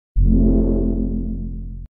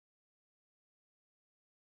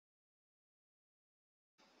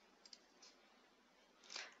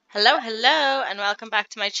Hello, hello, and welcome back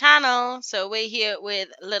to my channel. So we're here with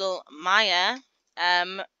little Maya.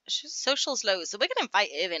 She's social's low, so we're gonna invite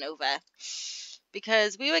Irvin over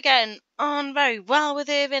because we were getting on very well with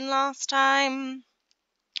Irvin last time.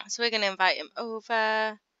 So we're gonna invite him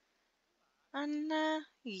over, and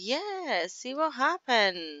yeah, see what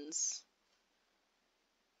happens.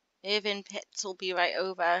 Irvin Pitts will be right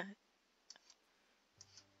over.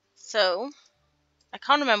 So I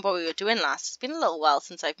can't remember what we were doing last. It's been a little while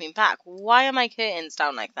since I've been back. Why are my curtains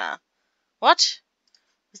down like that? What?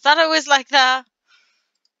 Was that always like that?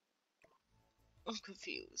 I'm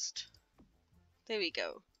confused. There we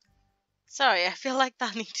go. Sorry, I feel like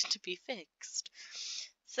that needed to be fixed.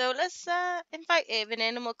 So let's invite Irvin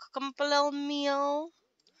in and we'll cook him up a little meal.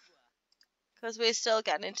 Because we're still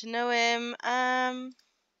getting to know him.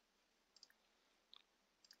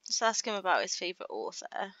 Just ask him about his favourite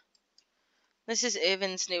author. This is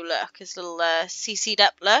Irvin's new look, his little CC'd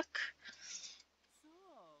up look.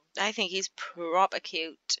 I think he's proper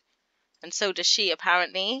cute. And so does she,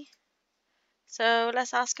 apparently. So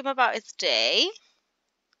let's ask him about his day.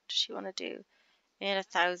 What does she want to do? Made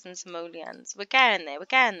 1,000 simoleons. We're getting there,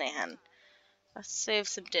 hun. Let's serve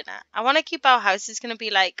some dinner. I want to keep our house. It's going to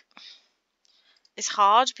be like... It's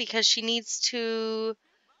hard because she needs to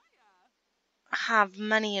have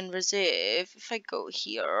money in reserve. If I go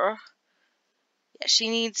here... Yeah, she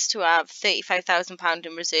needs to have £35,000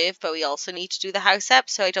 in reserve, but we also need to do the house up,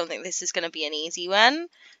 so I don't think this is going to be an easy one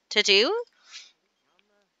to do.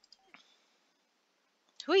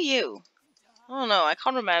 Who are you? Oh no, I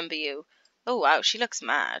can't remember you. Oh wow, she looks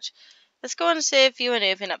mad. Let's go and serve you and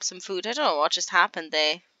Irvin up some food. I don't know what just happened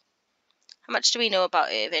there. How much do we know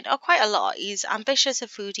about Irvin? Oh, quite a lot. He's ambitious, a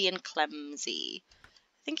foodie, and clumsy.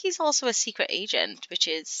 I think he's also a secret agent, which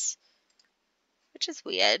is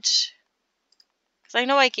weird. Because I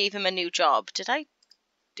know I gave him a new job. Did I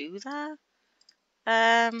do that?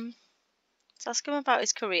 Let's ask him about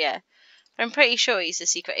his career. But I'm pretty sure he's a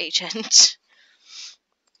secret agent.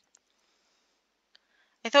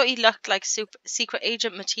 I thought he looked like secret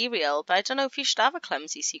agent material, but I don't know if you should have a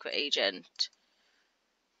clumsy secret agent.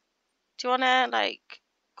 Do you want to, like,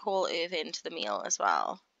 call Irvin to the meal as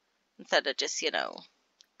well? Instead of just,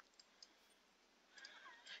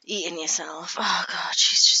 eating yourself. Oh god,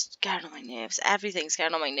 she's just getting on my nerves. Everything's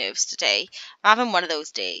getting on my nerves today. I'm having one of those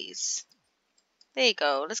days. There you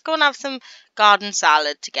go. Let's go and have some garden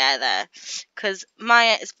salad together. Because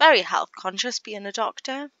Maya is very health conscious, being a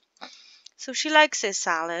doctor. So she likes his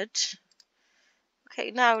salad. Okay,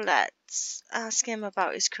 now let's ask him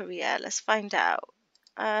about his career. Let's find out.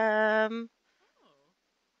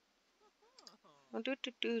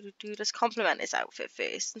 Let's compliment his outfit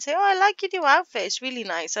first and say, oh, I like your new outfit. It's really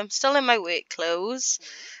nice. I'm still in my work clothes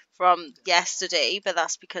from yesterday, but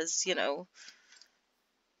that's because, I'm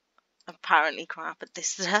apparently crap at this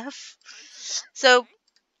stuff. So,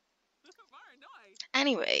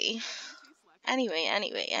 anyway.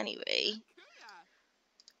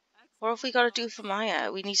 What have we got to do for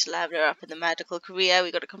Maya? We need to level her up in the medical career.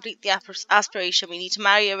 We got to complete the aspiration. We need to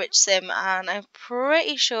marry a rich sim, and I'm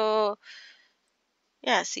pretty sure...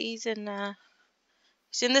 Yes, he's in the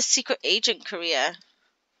secret agent career.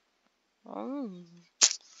 Oh.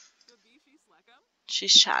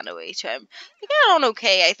 She's chatting away to him. We get on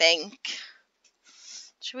okay, I think.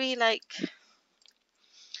 Should we,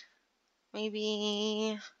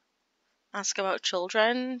 maybe ask about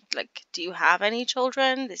children? Like, do you have any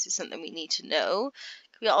children? This is something we need to know.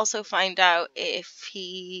 Can we also find out if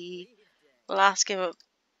he... We'll ask him...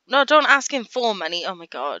 No, don't ask him for money. Oh, my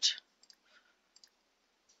God.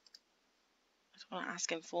 I don't want to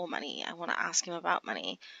ask him for money. I want to ask him about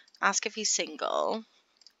money. Ask if he's single.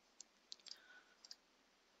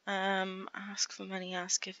 Ask for money.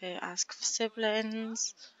 Ask for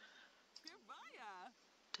siblings.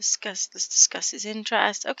 Let's discuss his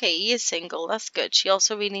interest. Okay, he is single. That's good. She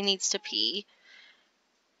also really needs to pee.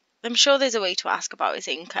 I'm sure there's a way to ask about his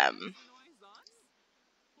income.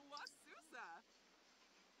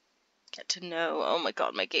 Get to know. Oh my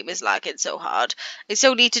god, my game is lagging so hard. I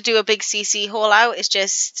so need to do a big CC haul out.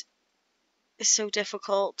 It's so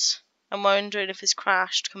difficult. I'm wondering if it's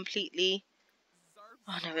crashed completely.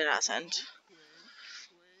 Oh no, it hasn't.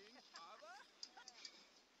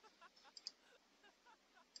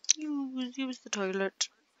 Use the toilet.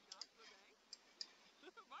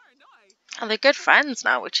 And they're good friends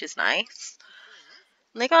now, which is nice.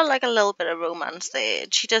 And they got like a little bit of romance there.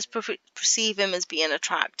 She does perceive him as being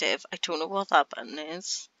attractive. I don't know what that button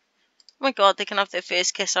is. Oh my god, they can have their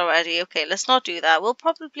first kiss already. Okay, let's not do that. We'll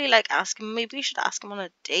probably ask him. Maybe we should ask him on a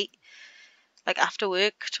date. Like after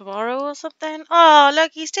work tomorrow or something. Oh,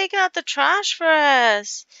 look, he's taking out the trash for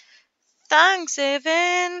us. Thanks,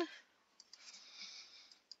 Evan.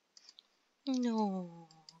 No.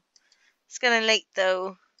 It's getting late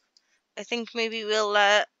though. I think maybe we'll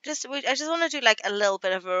I just want to do like a little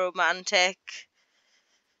bit of a romantic.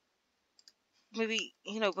 Maybe,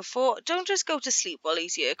 before, don't just go to sleep while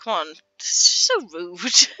he's here. Come on. It's so rude.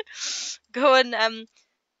 Go and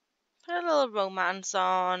put a little romance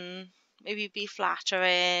on. Maybe be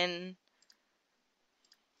flattering.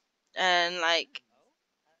 And like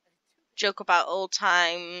joke about old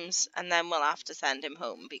times, and then we'll have to send him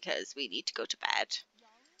home because we need to go to bed.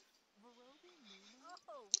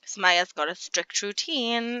 Smaya's got a strict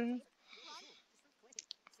routine.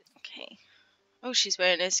 Okay. Oh, she's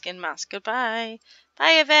wearing a skin mask. Goodbye.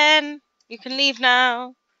 Bye, Evan. You can leave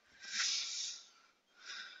now.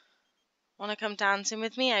 Want to come dancing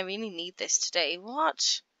with me? I really need this today.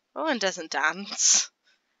 What? Rowan doesn't dance.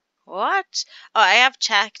 What? Oh, I have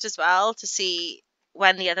checked as well to see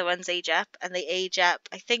when the other ones age up, and they age up,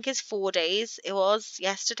 I think it's 4 days. It was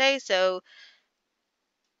yesterday, so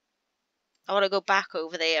I want to go back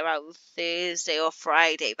over there around Thursday or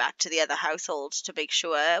Friday back to the other household to make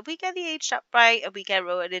sure we get the aged up right and we get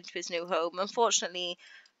Rowan into his new home. Unfortunately,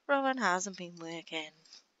 Rowan hasn't been working.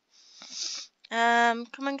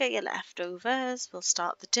 Come and get your leftovers. We'll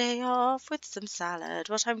start the day off with some salad.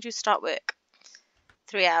 What time do you start work?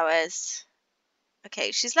 3 hours.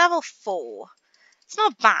 Okay, she's level 4. It's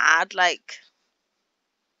not bad, like,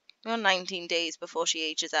 we're on 19 days before she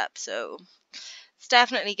ages up, so it's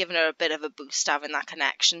definitely given her a bit of a boost having that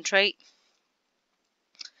connection trait.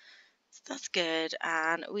 So that's good,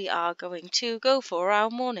 and we are going to go for our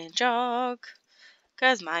morning jog,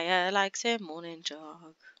 because Maya likes her morning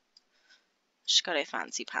jog. She's got her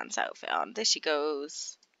fancy pants outfit on. There she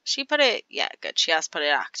goes. She put it, yeah, good. She has put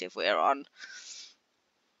her active wear on.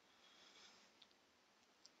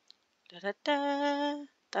 Da-da-da,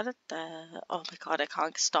 da-da-da. Oh my god, I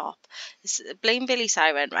can't stop. Blame Billy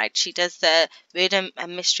Siren, right? She does the Murder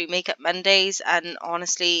and Mystery Makeup Mondays, and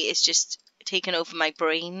honestly, it's just taken over my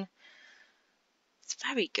brain. It's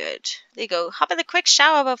very good. There you go. Have a quick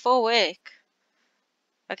shower before work.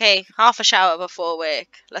 Okay, half a shower before work.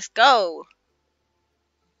 Let's go.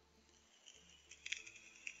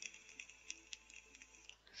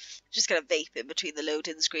 Just gonna vape in between the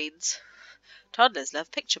loading screens. Toddlers love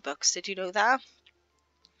picture books. Did you know that?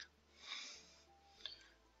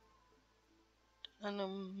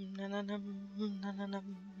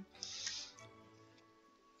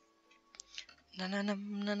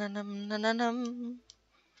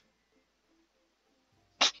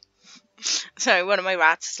 Sorry, one of my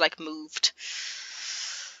rats like moved.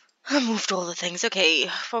 I moved all the things. Okay,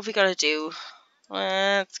 what have we got to do?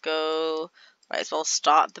 Let's go. Might as well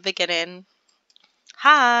start at the beginning.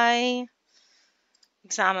 Hi.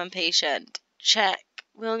 Examine patient. Check.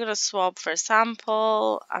 We're going to swab for a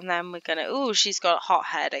sample, and then we're going to... Ooh, she's got hot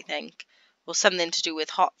head, I think. Or something to do with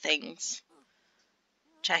hot things.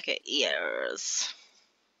 Check her ears.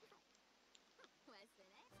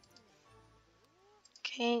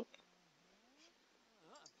 Okay.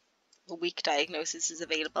 A weak diagnosis is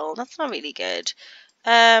available. That's not really good.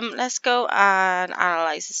 Let's go and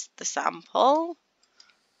analyze the sample.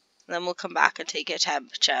 And then we'll come back and take your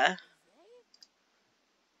temperature.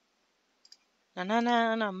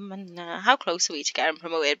 How close are we to getting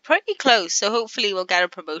promoted? Pretty close, so hopefully we'll get a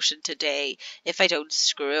promotion today if I don't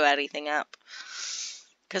screw anything up.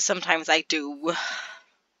 Because sometimes I do.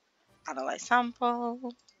 Analyze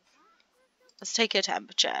sample. Let's take your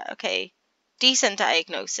temperature. Okay. Decent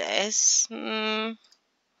diagnosis.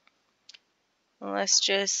 Let's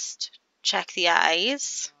just check the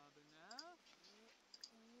eyes.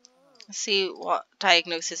 Let's see what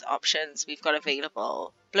diagnosis options we've got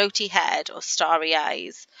available. Bloaty head or starry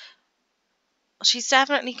eyes. She's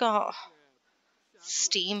definitely got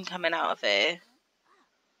steam coming out of her.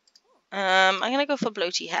 I'm going to go for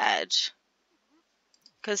bloaty head.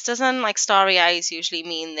 Because doesn't like starry eyes usually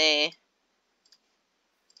mean they're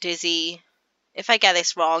dizzy? If I get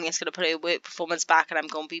this wrong, it's going to put her work performance back and I'm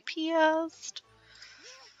going to be pissed.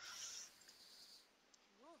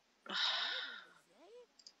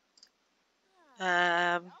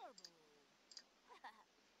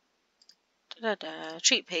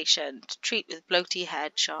 Treat patient. Treat with bloaty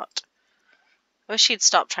head shot. I wish she'd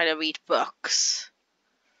stop trying to read books.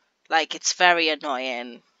 Like, it's very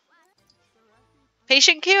annoying.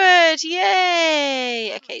 Patient cured!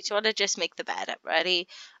 Yay! Okay, do you want to just make the bed up? Ready?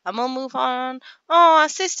 And we'll move on. Oh, our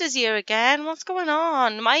sister's here again. What's going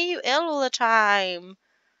on? Why are you ill all the time?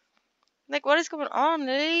 Like, what is going on,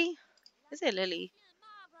 Lily? Is it Lily?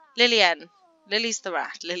 Lillian. Lily's the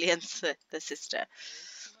rat. Lillian's the sister.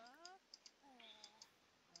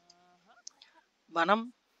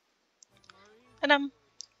 Venom. Venom.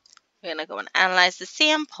 We're going to go and analyze the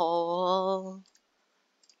sample.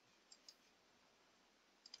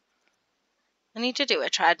 I need to do a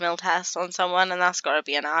treadmill test on someone, and that's got to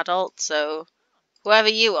be an adult, so whoever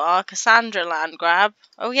you are, Cassandra Landgrab.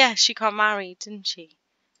 Oh yeah, she got married, didn't she?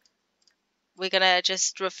 We're going to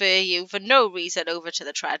just refer you for no reason over to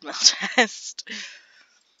the treadmill test.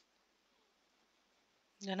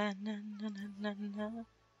 Na, na, na, na, na, na.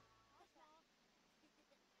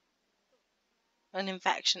 An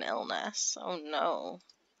infection illness. Oh no.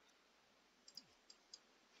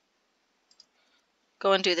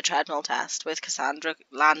 Go and do the treadmill test with Cassandra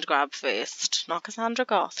Landgrab first. Not Cassandra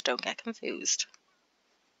Goth, don't get confused.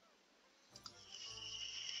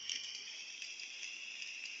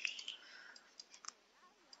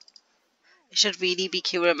 I should really be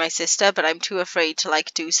curing my sister, but I'm too afraid to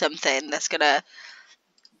do something that's gonna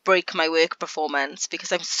break my work performance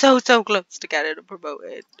because I'm so close to getting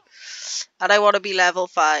promoted. And I want to be level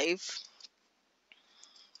 5.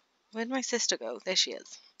 Where'd my sister go? There she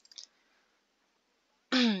is.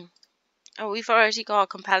 Oh, we've already got a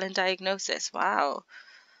compelling diagnosis. Wow.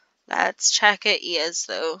 Let's check her ears,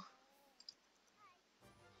 though.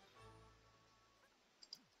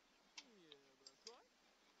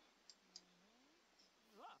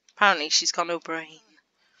 Apparently she's got no brain.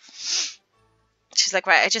 She's like,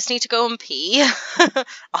 right, I just need to go and pee.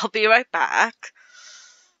 I'll be right back.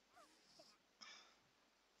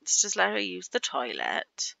 Let's just let her use the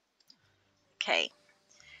toilet. Okay.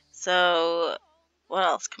 So, what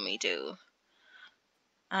else can we do?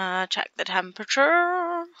 Check the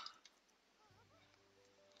temperature.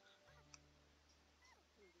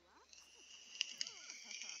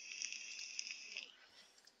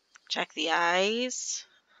 Check the eyes.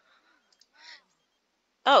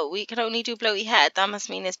 Oh, we can only do bloaty head. That must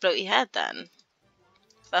mean it's bloaty head then.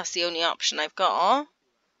 That's the only option I've got.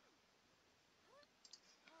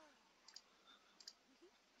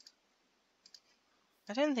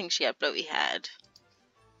 I don't think she had bloaty head.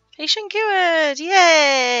 Patient cured!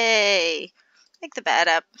 Yay! Make the bed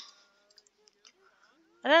up.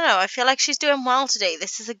 I don't know. I feel like she's doing well today.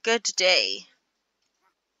 This is a good day.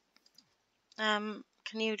 Can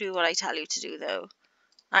you do what I tell you to do, though?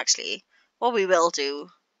 Actually, what we will do,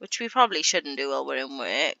 which we probably shouldn't do while we're in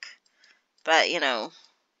work, but,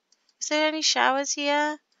 is there any showers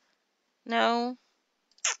here? No?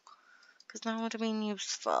 Because that would have been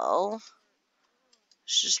useful.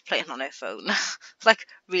 She's just playing on her phone. Like,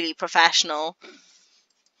 really professional.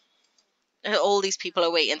 All these people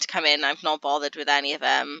are waiting to come in. I've not bothered with any of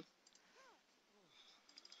them.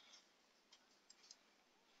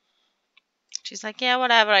 She's like, yeah,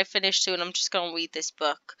 whatever, I finished soon. I'm just going to read this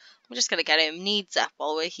book. I'm just going to get her needs up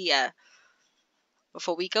while we're here.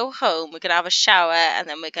 Before we go home, we're going to have a shower, and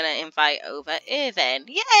then we're going to invite over Irvin.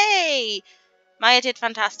 Yay! Maya did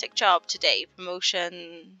fantastic job today.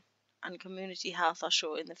 Promotion and community health are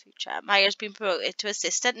sure in the future. Maya's been promoted to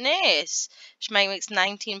assistant nurse. She makes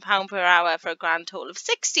 £19 per hour for a grand total of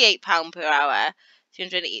 £68 per hour.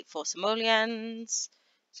 384 simoleons.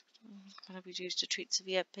 Going to be used to treat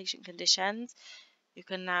severe patient conditions. You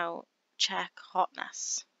can now check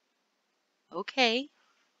hotness. Okay.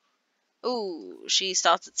 Ooh, she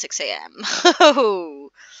starts at 6 a.m.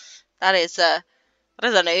 Oh, that is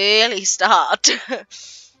an early start.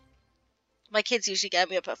 My kids usually get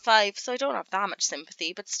me up at 5, so I don't have that much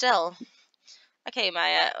sympathy, but still. Okay,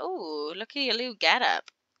 Maya. Ooh, look at your new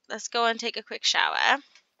get-up. Let's go and take a quick shower.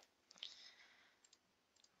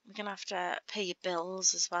 We're going to have to pay your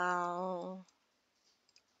bills as well.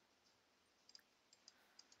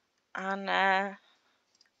 And, I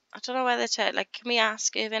don't know whether to, can we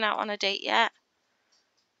ask Irvin out on a date yet?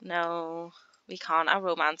 No, we can't. Our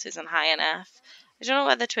romance isn't high enough. I don't know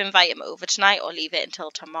whether to invite him over tonight or leave it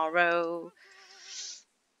until tomorrow.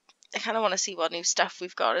 I kind of want to see what new stuff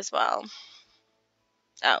we've got as well.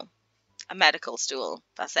 Oh, a medical stool.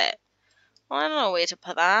 That's it. Well, I don't know where to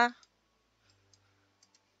put that.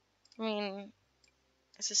 I mean,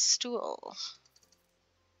 it's a stool.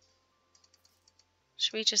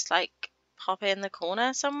 Should we just, pop it in the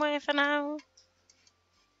corner somewhere for now?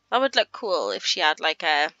 That would look cool if she had,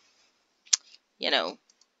 a,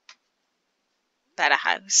 better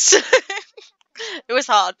house. It was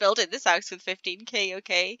hard building this house with 15k,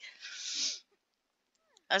 okay?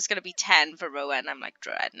 I was going to be 10 for Rowan. I'm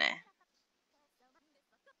dreading it.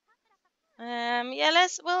 Yeah,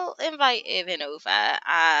 we'll invite Irvin over.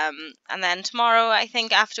 And then tomorrow, I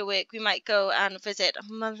think after work, we might go and visit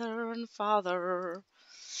mother and father.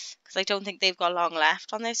 because I don't think they've got long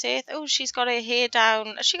left on this earth. Oh, she's got her hair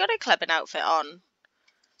down. Has she got her clubbing outfit on?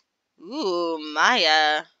 Ooh,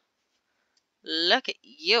 Maya. Look at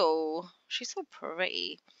you. She's so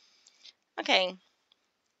pretty. Okay.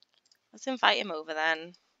 Let's invite him over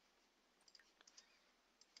then.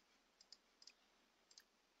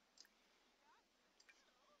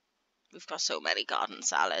 We've got so many garden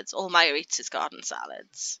salads. All Maya eats is garden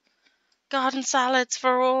salads. Garden salads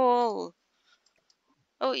for all.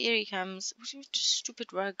 Oh, here he comes.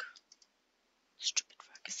 Stupid rug. Stupid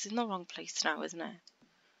rug. It's in the wrong place now, isn't it?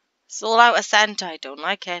 It's all out of scent. I don't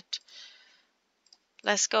like it.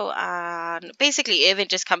 Let's go and... Basically, Irvin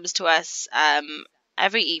just comes to us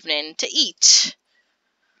every evening to eat.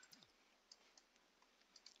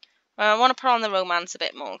 I want to put on the romance a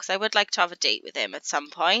bit more because I would like to have a date with him at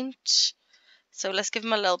some point. So let's give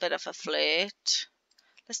him a little bit of a flirt.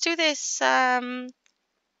 Let's do this.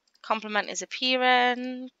 Compliment his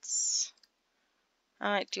appearance. I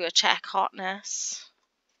might do a check hotness.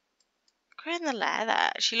 Look her in the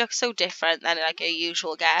leather. She looks so different than like her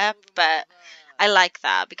usual getup, but I like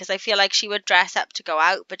that because I feel like she would dress up to go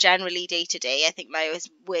out, but generally day to day, I think Maya is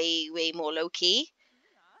way more low key.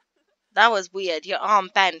 That was weird. Your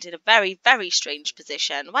arm bent in a very, very strange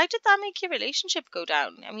position. Why did that make your relationship go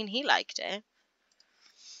down? I mean, he liked it.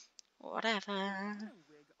 Whatever.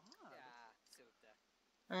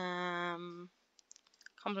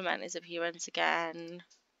 Compliment his appearance again.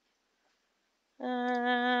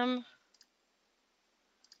 Flirt.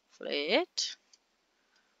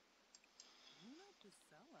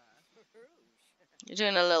 You're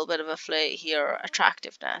doing a little bit of a flirt here.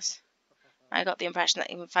 Attractiveness. I got the impression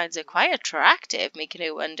that he finds her quite attractive, making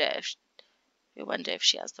her wonder if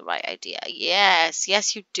she has the right idea. Yes,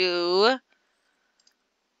 you do.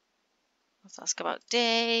 Let's ask about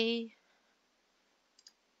day.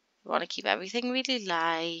 We want to keep everything really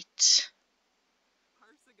light.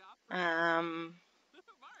 I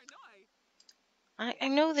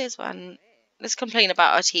know there's one. Let's complain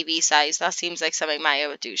about our TV size. That seems like something Maya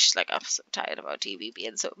would do. She's like, I'm so tired of my TV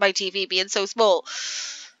being so small.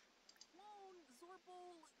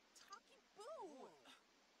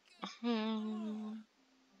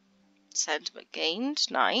 Sentiment gained.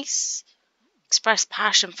 Nice. Express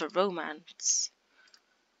passion for romance.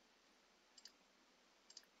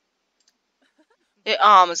 Her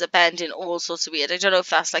arms are bending all sorts of weird. I don't know if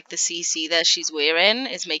that's like the CC that she's wearing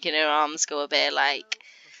is making her arms go a bit like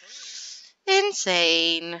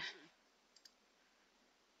insane.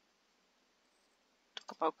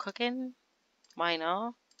 Talk about cooking. Why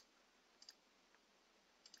not?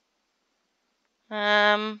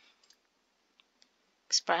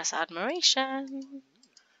 Express admiration.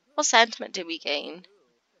 What sentiment did we gain?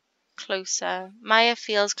 Closer. Maya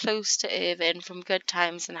feels close to Irvin from good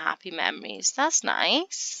times and happy memories. That's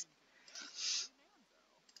nice.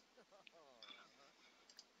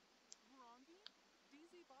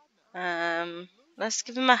 Let's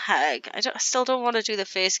give him a hug. I still don't want to do the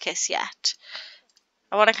first kiss yet.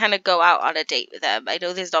 I want to kind of go out on a date with him. I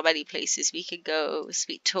know there's not many places we can go.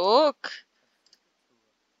 Sweet talk.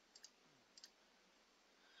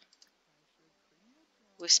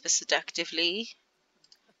 Whisper seductively.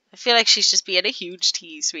 I feel like she's just being a huge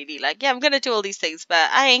tease, really. Like, yeah, I'm going to do all these things,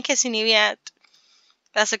 but I ain't kissing you yet.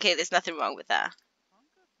 That's okay. There's nothing wrong with that.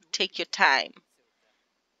 Take your time.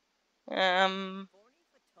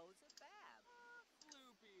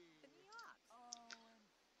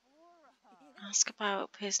 Ask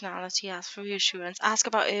about personality. Ask for reassurance. Ask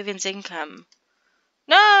about Irvin's income.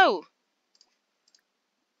 No!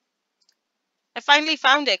 I finally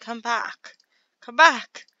found it. Come back. Come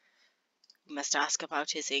back. We must ask about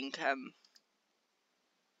his income.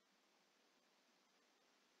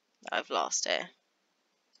 I've lost it.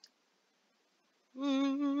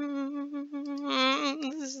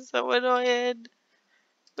 This is so annoying.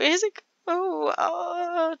 Where's it go?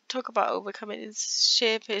 Oh, talk about overcoming his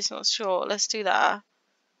sheer personal short. Let's do that.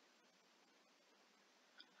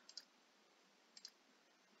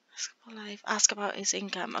 Ask about his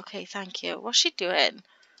income. Okay, thank you. What's she doing?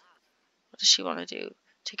 What does she want to do?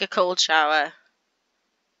 Take a cold shower.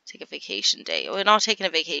 Take a vacation day. We're not taking a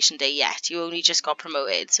vacation day yet. You only just got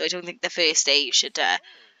promoted, so I don't think the first day you should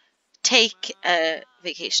take a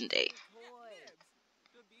vacation day.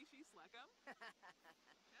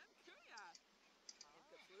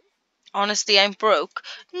 Honestly, I'm broke.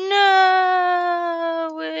 No,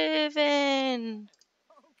 Irvin.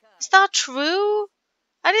 Is that true?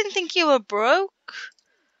 I didn't think you were broke.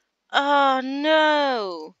 Oh,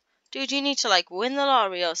 no. Dude, you need to, like, win the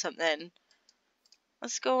lottery or something.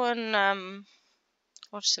 Let's go and,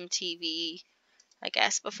 watch some TV. I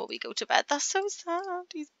guess, before we go to bed. That's so sad.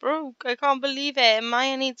 He's broke. I can't believe it.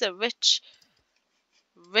 Maya needs a rich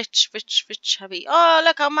hubby. Oh,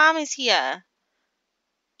 look, our mum is here.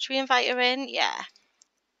 Should we invite her in? Yeah.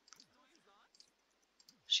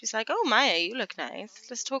 She's like, oh, Maya, you look nice.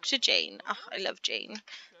 Let's talk to Jane. Oh, I love Jane.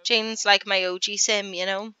 Jane's like my OG sim, you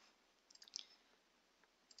know.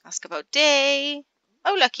 Ask about day.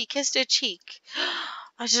 Oh, look, he kissed her cheek.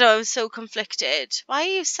 I don't know, I'm so conflicted. Why are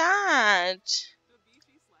you sad?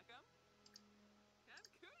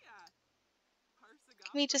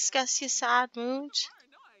 Can we discuss your sad mood?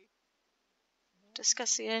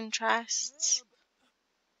 Discuss your interests.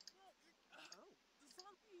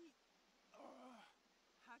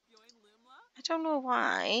 I don't know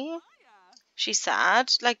why. She's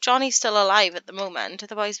sad. Like, Johnny's still alive at the moment,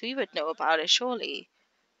 otherwise we would know about it, surely.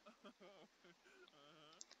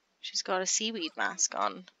 She's got a seaweed mask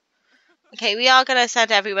on. Okay, we are going to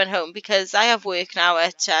send everyone home because I have work now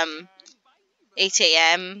at 8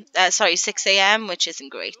 a.m. Sorry, 6 a.m., which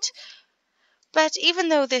isn't great. But even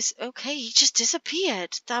though this... Okay, he just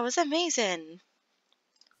disappeared. That was amazing.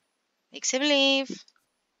 Makes him leave.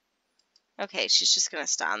 Okay, she's just going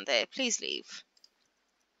to stand there. Please leave.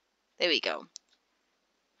 There we go.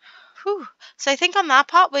 Whew. So I think on that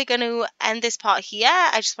part, we're going to end this part here.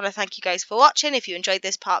 I just want to thank you guys for watching. If you enjoyed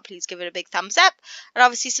this part, please give it a big thumbs up. And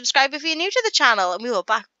obviously subscribe if you're new to the channel. And we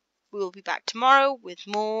will be back tomorrow with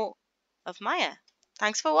more of Maya.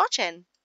 Thanks for watching.